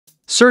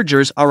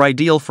Sergers are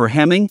ideal for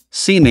hemming,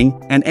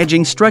 seaming, and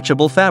edging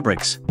stretchable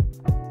fabrics.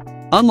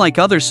 Unlike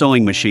other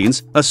sewing machines,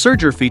 a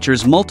serger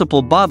features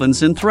multiple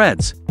bobbins and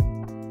threads.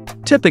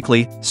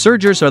 Typically,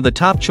 sergers are the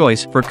top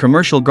choice for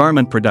commercial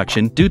garment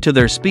production due to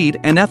their speed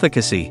and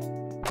efficacy.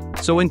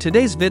 So in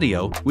today's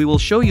video, we will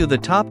show you the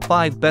top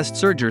 5 best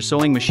serger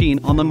sewing machine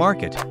on the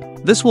market.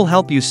 This will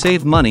help you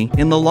save money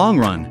in the long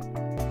run.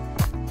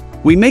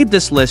 We made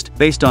this list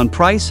based on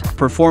price,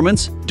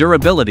 performance,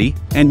 durability,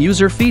 and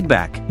user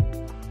feedback.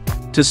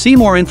 To see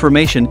more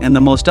information and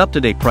the most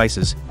up-to-date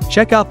prices,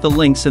 check out the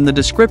links in the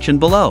description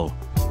below.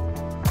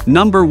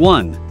 Number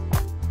 1.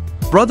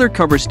 Brother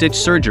Coverstitch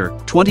Serger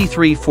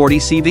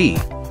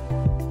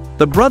 2340CV.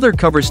 The Brother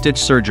Coverstitch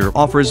Serger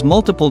offers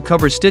multiple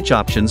cover stitch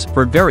options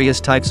for various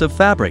types of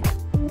fabric.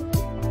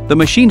 The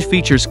machine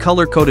features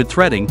color-coded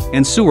threading,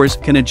 and sewers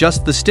can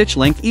adjust the stitch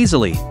length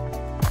easily.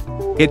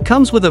 It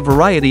comes with a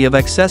variety of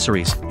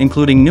accessories,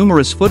 including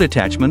numerous foot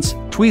attachments,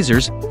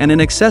 tweezers, and an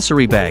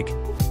accessory bag.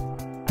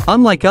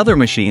 Unlike other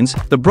machines,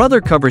 the Brother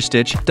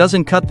Coverstitch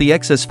doesn't cut the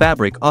excess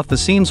fabric off the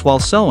seams while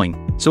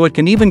sewing, so it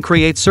can even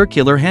create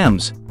circular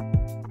hems.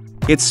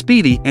 It's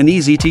speedy and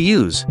easy to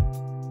use.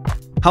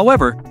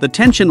 However, the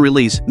tension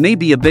release may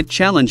be a bit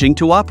challenging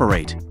to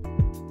operate.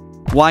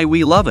 Why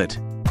we love it?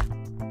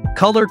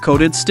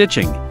 Color-coded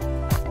stitching.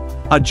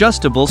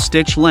 Adjustable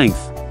stitch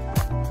length.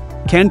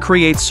 Can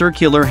create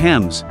circular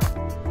hems.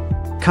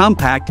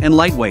 Compact and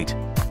lightweight.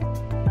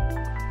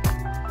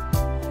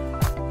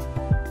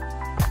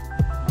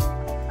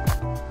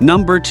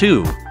 Number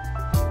 2.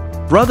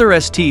 Brother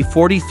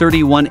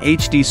ST4031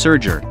 HD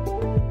Serger.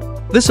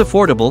 This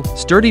affordable,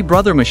 sturdy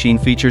Brother machine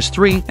features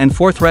 3 and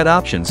 4 thread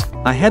options,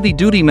 a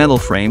heavy-duty metal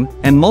frame,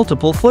 and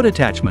multiple foot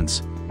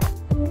attachments.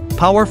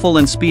 Powerful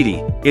and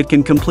speedy, it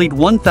can complete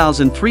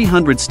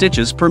 1,300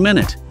 stitches per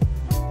minute.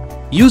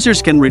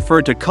 Users can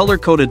refer to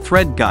color-coded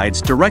thread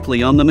guides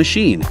directly on the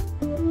machine.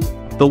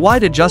 The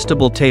wide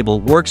adjustable table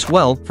works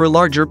well for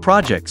larger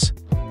projects.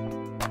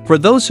 For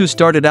those who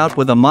started out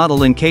with a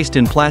model encased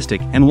in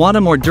plastic and want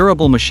a more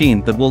durable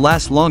machine that will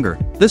last longer,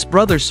 this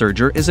Brother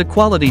Serger is a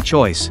quality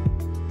choice.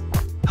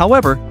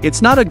 However,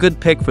 it's not a good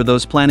pick for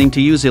those planning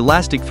to use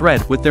elastic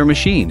thread with their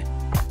machine.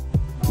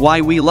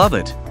 Why we love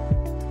it?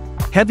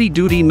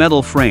 Heavy-duty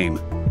metal frame.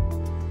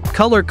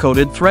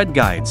 Color-coded thread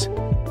guides.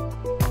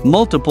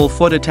 Multiple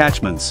foot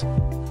attachments.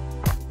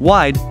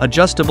 Wide,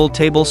 adjustable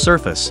table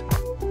surface.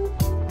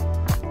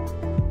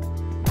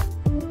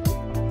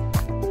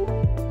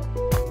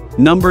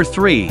 Number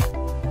 3.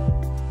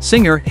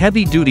 Singer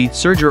Heavy-Duty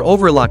Serger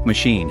Overlock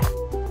Machine.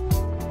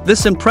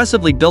 This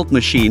impressively built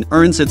machine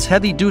earns its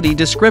heavy-duty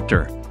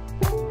descriptor.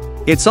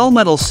 Its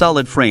all-metal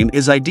solid frame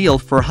is ideal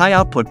for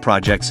high-output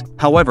projects,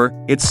 however,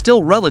 it's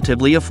still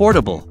relatively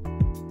affordable.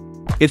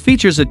 It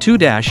features a 2-,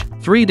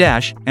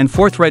 3-, and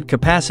 4-thread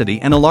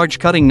capacity and a large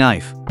cutting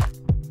knife.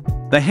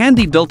 The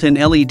handy built-in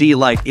LED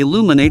light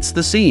illuminates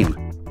the seam.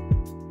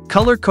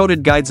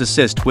 Color-coded guides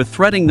assist with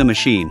threading the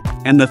machine,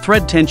 and the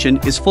thread tension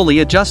is fully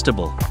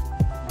adjustable.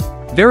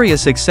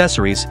 Various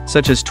accessories,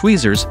 such as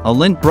tweezers, a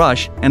lint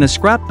brush, and a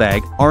scrap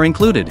bag, are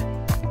included.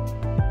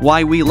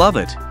 Why we love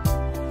it?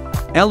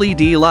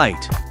 LED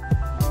light.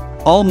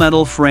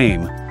 All-metal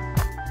frame.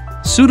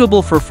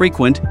 Suitable for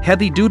frequent,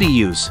 heavy-duty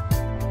use.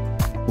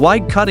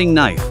 Wide cutting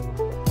knife.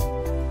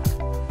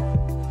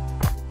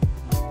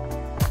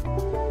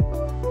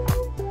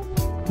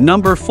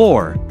 Number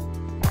 4.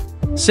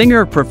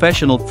 Singer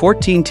Professional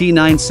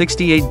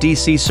 14T968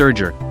 DC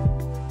Serger.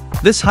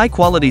 This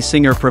high-quality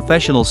Singer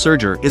Professional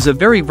Serger is a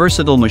very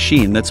versatile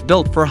machine that's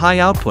built for high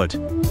output.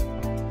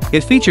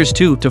 It features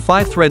 2 to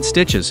 5 thread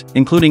stitches,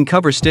 including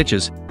cover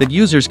stitches, that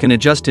users can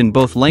adjust in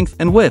both length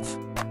and width.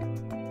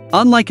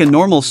 Unlike a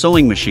normal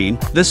sewing machine,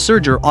 this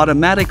serger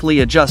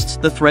automatically adjusts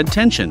the thread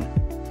tension.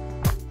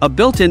 A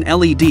built-in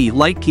LED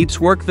light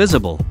keeps work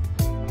visible.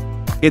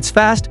 It's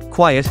fast,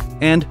 quiet,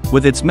 and,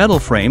 with its metal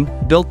frame,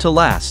 built to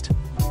last.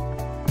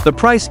 The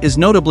price is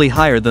notably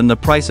higher than the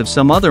price of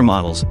some other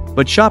models,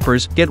 but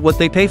shoppers get what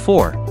they pay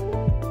for.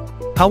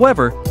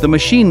 However, the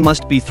machine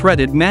must be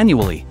threaded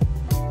manually.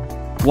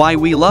 Why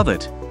we love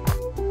it?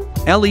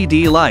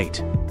 LED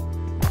light.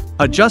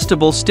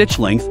 Adjustable stitch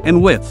length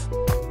and width.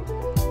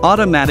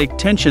 Automatic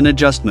tension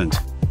adjustment.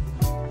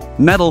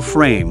 Metal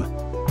frame.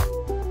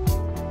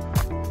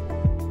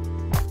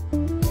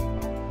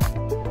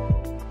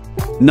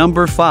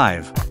 Number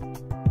 5.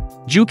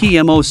 Juki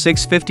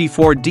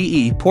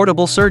MO654DE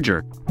Portable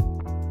Serger.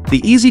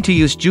 The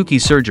easy-to-use Juki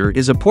Serger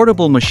is a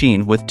portable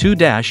machine with 2-,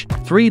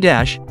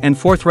 3-, and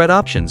 4-thread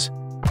options.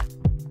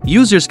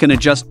 Users can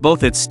adjust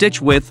both its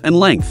stitch width and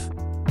length.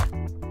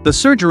 The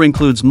serger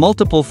includes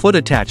multiple foot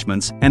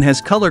attachments and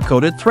has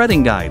color-coded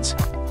threading guides.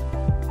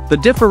 The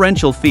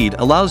differential feed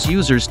allows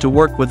users to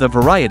work with a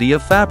variety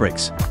of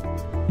fabrics.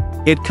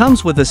 It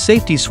comes with a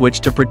safety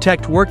switch to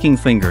protect working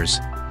fingers.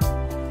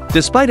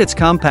 Despite its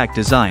compact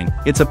design,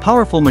 it's a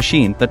powerful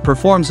machine that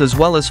performs as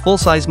well as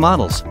full-size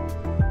models.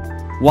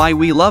 Why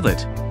we love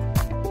it?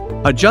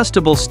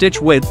 Adjustable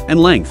stitch width and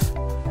length.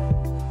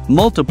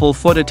 Multiple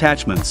foot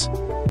attachments.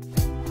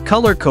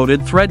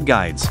 Color-coded thread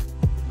guides.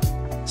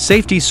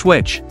 Safety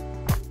switch.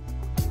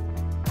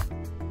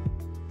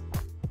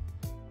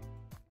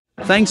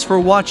 Thanks for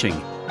watching.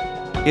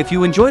 If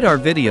you enjoyed our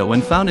video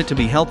and found it to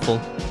be helpful,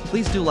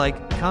 please do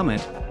like,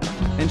 comment,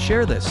 and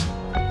share this.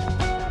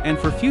 And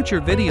for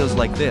future videos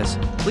like this,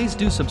 please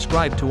do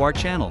subscribe to our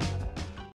channel.